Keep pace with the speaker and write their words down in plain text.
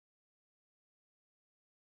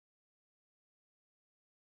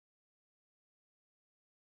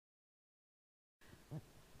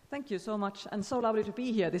Thank you so much, and so lovely to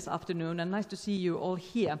be here this afternoon, and nice to see you all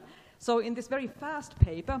here. So in this very fast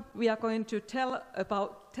paper, we are going to tell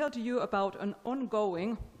to you about an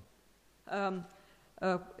ongoing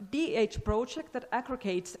DH project that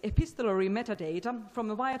aggregates epistolary metadata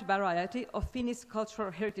from a wide variety of Finnish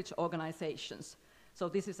cultural heritage organizations. So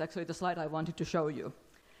this is actually the slide I wanted to show you.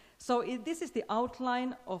 So this is the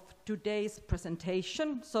outline of today's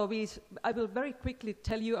presentation. So I will very quickly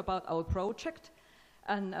tell you about our project,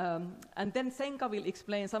 and then Senka will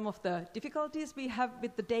explain some of the difficulties we have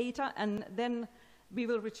with the data, and then we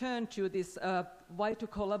will return to this why to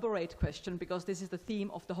collaborate question, because this is the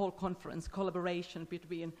theme of the whole conference, collaboration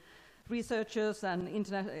between researchers and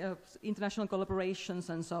international collaborations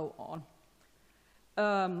and so on.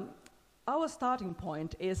 Our starting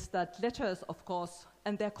point is that letters, of course,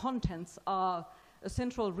 and their contents are a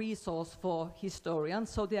central resource for historians,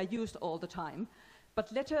 so they are used all the time. But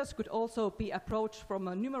letters could also be approached from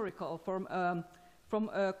a numerical, from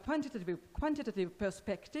a quantitative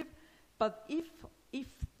perspective. But if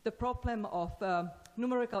the problem of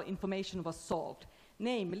numerical information was solved,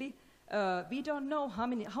 namely, we don't know how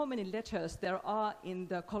many letters there are in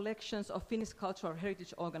the collections of Finnish cultural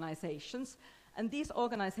heritage organizations, and these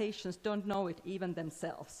organizations don't know it even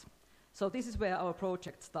themselves. So this is where our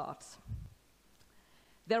project starts.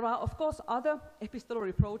 There are, of course, other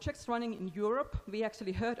epistolary projects running in Europe. We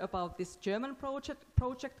actually heard about this German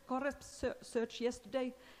project Search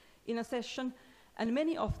yesterday in a session. And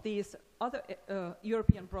many of these other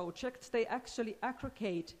European projects, they actually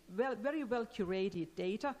aggregate very well curated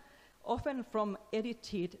data, often from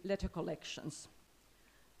edited letter collections.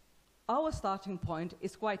 Our starting point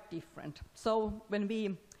is quite different. So when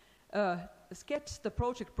we sketched the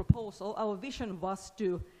project proposal, our vision was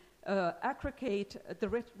to aggregate the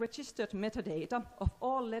registered metadata of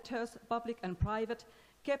all letters, public and private,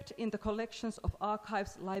 kept in the collections of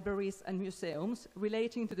archives, libraries, and museums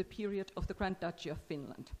relating to the period of the Grand Duchy of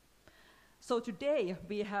Finland. So today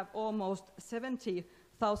we have almost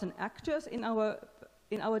 70,000 actors in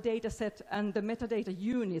our data set, and the metadata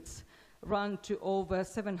units run to over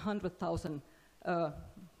 700,000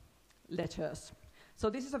 letters.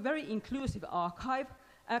 So this is a very inclusive archive,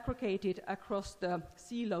 aggregated across the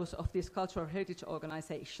silos of these cultural heritage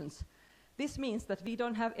organizations. This means that we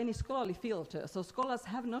don't have any scholarly filter, so scholars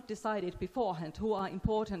have not decided beforehand who are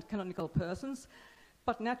important canonical persons,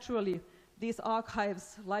 but naturally these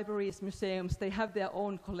archives, libraries, museums, they have their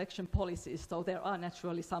own collection policies, so there are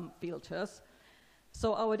naturally some filters.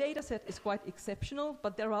 So our data set is quite exceptional,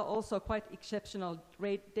 but there are also quite exceptional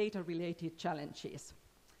data-related challenges.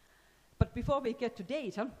 But before we get to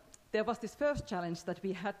data, there was this first challenge that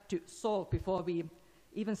we had to solve before we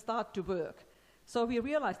even start to work. So we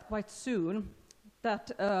realized quite soon that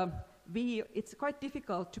it's quite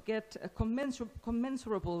difficult to get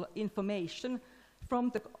commensurable information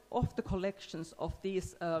from the collections of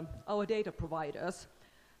these our data providers.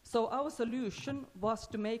 So our solution was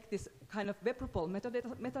to make this kind of webable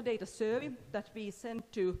metadata survey that we sent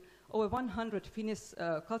to over 100 Finnish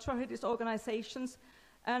cultural heritage organizations,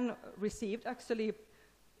 and received actually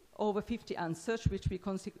over 50 answers, which we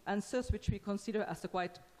consider as a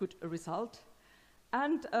quite good result.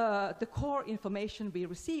 And the core information we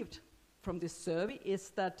received from this survey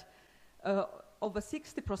is that over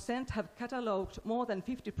 60% have catalogued more than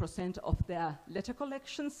 50% of their letter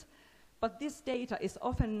collections, but this data is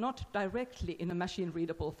often not directly in a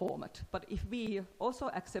machine-readable format. But if we also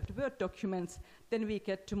accept Word documents, then we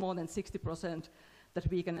get to more than 60% that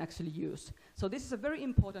we can actually use. So this is a very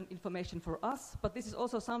important information for us, but this is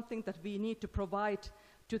also something that we need to provide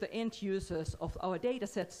to the end users of our data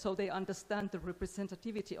sets so they understand the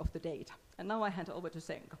representativity of the data. And now I hand over to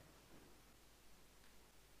Senka.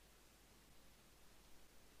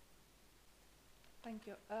 Thank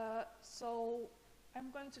you. So I'm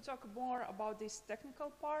going to talk more about this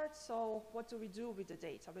technical part. So what do we do with the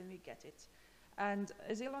data when we get it? And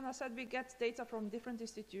as Ilona said, we get data from different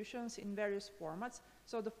institutions in various formats.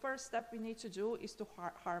 So the first step we need to do is to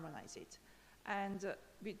harmonize it. And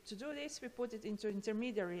to do this, we put it into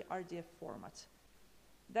intermediary RDF format.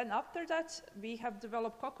 Then after that, we have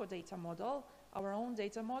developed Coco data model, our own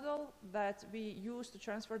data model that we use to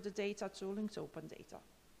transfer the data to linked open data.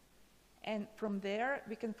 And from there,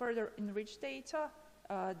 we can further enrich data,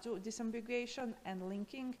 do disambiguation and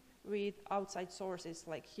linking with outside sources.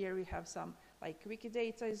 Like here we have some, like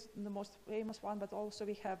Wikidata is the most famous one, but also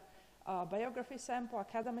we have biography sample,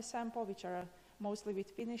 academy sample, which are mostly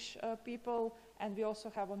with Finnish people, and we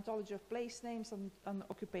also have ontology of place names and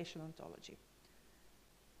occupation ontology.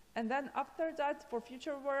 And then after that, for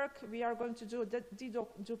future work, we are going to do the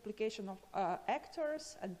deduplication of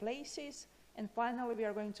actors and places, And finally, we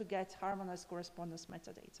are going to get harmonized correspondence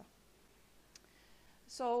metadata.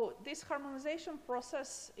 So this harmonization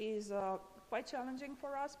process is quite challenging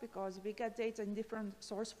for us because we get data in different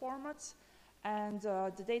source formats, and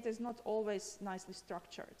the data is not always nicely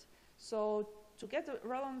structured. So to get the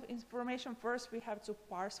relevant information, first we have to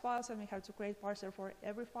parse files, and we have to create parser for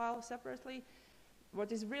every file separately.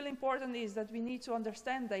 What is really important is that we need to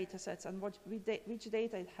understand data sets and which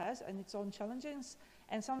data it has and its own challenges,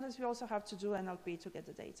 and sometimes we also have to do NLP to get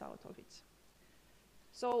the data out of it.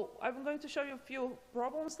 So I'm going to show you a few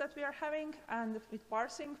problems that we are having, and with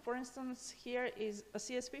parsing, for instance, here is a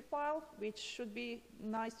CSV file, which should be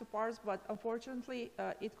nice to parse, but unfortunately,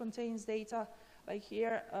 it contains data like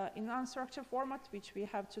here in unstructured format, which we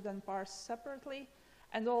have to then parse separately.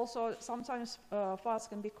 And also, sometimes files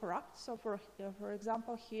can be corrupt. So for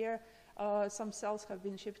example, here, some cells have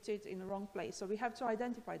been shifted in the wrong place. So we have to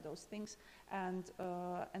identify those things and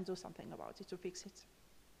do something about it to fix it.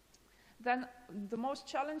 Then the most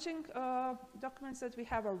challenging documents that we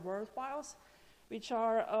have are Word files, which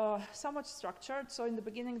are somewhat structured. So in the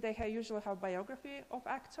beginning, they usually have biography of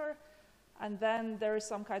actor, and then there is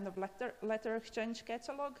some kind of letter exchange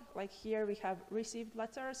catalog. Like here, we have received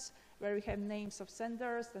letters, where we have names of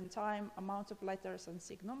senders, then time, amount of letters, and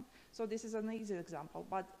signum. So this is an easy example,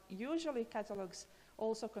 but usually catalogs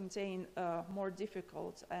also contain more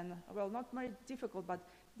difficult and, well, not very difficult, but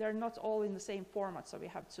they're not all in the same format, so we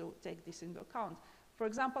have to take this into account. For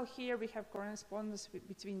example, here we have correspondence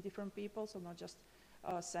between different people, so not just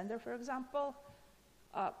sender, for example.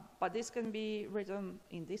 But this can be written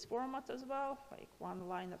in this format as well, like one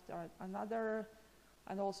line after another,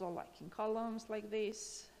 and also like in columns like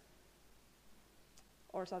this,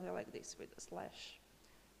 or something like this with a slash.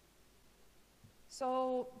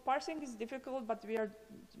 So parsing is difficult, but we are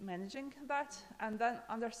managing that. And then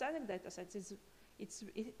understanding data sets is,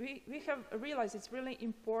 we have realized it's really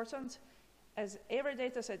important, as every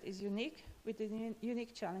data set is unique with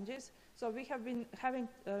unique challenges. So we have been having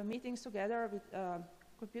meetings together with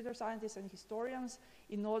computer scientists and historians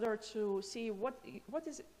in order to see what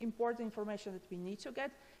is important information that we need to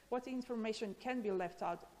get, what information can be left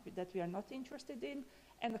out that we are not interested in,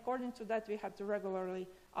 and according to that, we have to regularly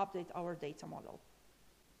update our data model.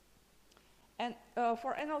 And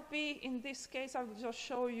for NLP, in this case, I will just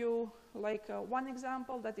show you like one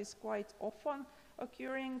example that is quite often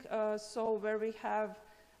occurring. So where we have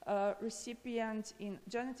recipient in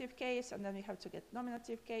genitive case, and then we have to get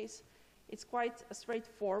nominative case. It's quite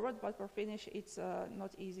straightforward, but for Finnish, it's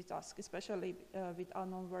not easy task, especially with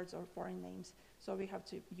unknown words or foreign names. So we have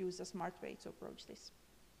to use a smart way to approach this.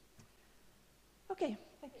 Okay,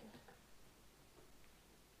 thank you.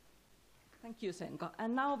 Thank you, Senka.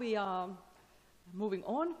 And now we are moving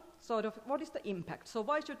on. Sort of, what is the impact? So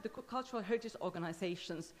why should the cultural heritage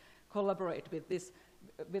organizations collaborate with this,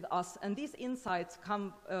 with us? And these insights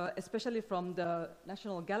come especially from the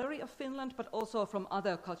National Gallery of Finland, but also from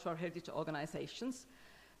other cultural heritage organizations.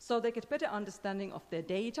 So they get better understanding of their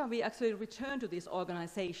data. We actually return to these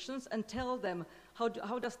organizations and tell them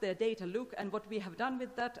how does their data look and what we have done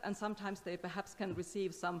with that, and sometimes they perhaps can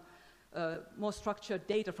receive some more structured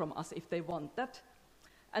data from us if they want that.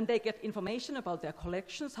 And they get information about their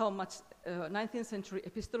collections, how much 19th century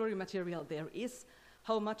epistolary material there is,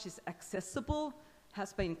 how much is accessible,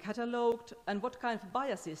 has been catalogued, and what kind of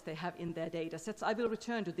biases they have in their data sets. I will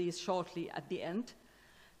return to these shortly at the end.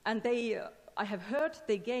 And they, I have heard,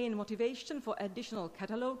 they gain motivation for additional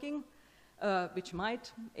cataloging, which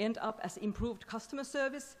might end up as improved customer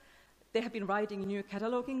service. They have been writing new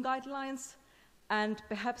cataloging guidelines, and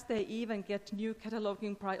perhaps they even get new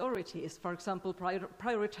cataloging priorities, for example,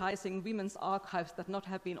 prioritizing women's archives that not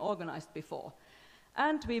have been organized before.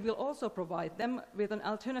 And we will also provide them with an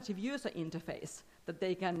alternative user interface that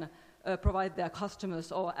they can provide their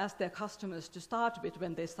customers or ask their customers to start with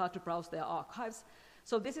when they start to browse their archives.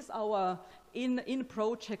 So this is our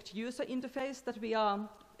in-project user interface that we are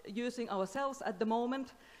using ourselves at the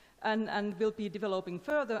moment, and will be developing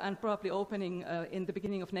further and probably opening in the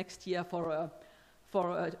beginning of next year for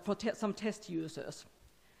some test users.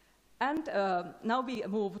 And now we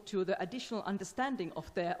move to the additional understanding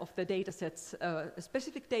of the data sets,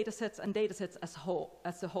 specific data sets and data sets as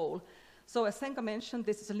a whole. So as Senka mentioned,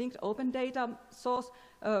 this is a linked open data source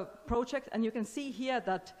project, and you can see here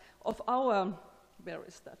that of our, where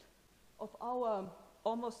is that? Of our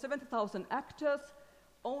almost 70,000 actors,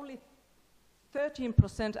 only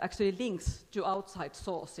 13% actually links to outside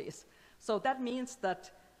sources. So that means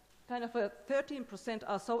that kind of 13%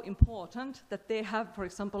 are so important that they have, for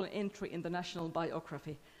example, an entry in the national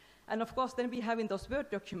biography. And of course, then we have in those Word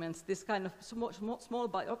documents this kind of small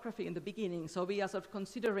biography in the beginning. So we are sort of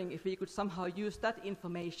considering if we could somehow use that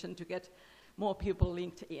information to get more people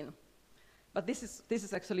linked in. But this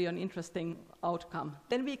is actually an interesting outcome.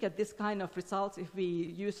 Then we get this kind of results if we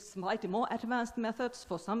use slightly more advanced methods.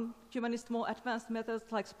 For some humanists, more advanced methods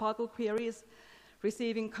like Sparkle queries,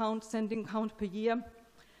 receiving count, sending count per year.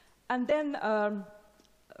 And then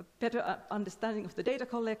better understanding of the data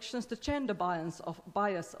collections, the gender bias of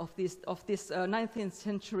this 19th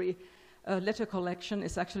century letter collection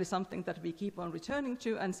is actually something that we keep on returning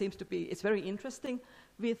to and seems to be, it's very interesting,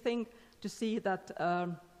 we think, to see that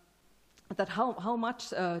how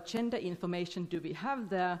much gender information do we have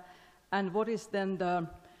there, and what is then the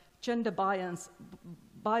gender bias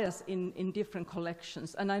in different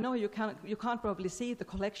collections. And I know you can't probably see the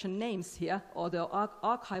collection names here or the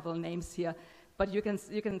archival names here, but you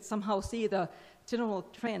can somehow see the general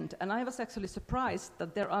trend. And I was actually surprised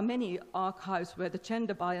that there are many archives where the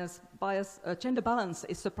gender balance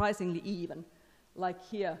is surprisingly even, like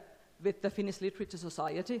here with the Finnish Literature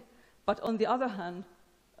Society. But on the other hand,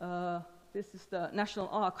 this is the National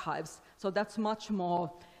Archives, so that's much more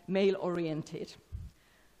male-oriented.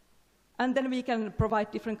 And then we can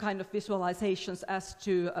provide different kind of visualizations as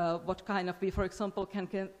to what kind of, we, for example, can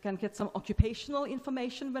get some occupational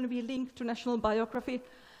information when we link to national biography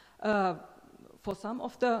for some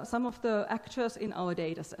of the actors in our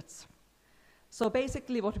data sets. So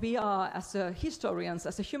basically what we are as historians,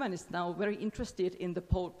 as a humanists now very interested in the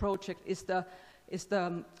project is the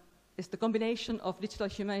combination of digital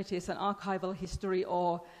humanities and archival history,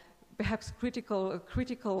 or perhaps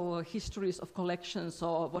critical histories of collections,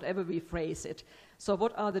 or whatever we phrase it. So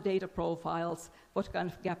what are the data profiles? What kind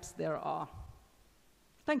of gaps there are?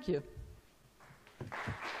 Thank you.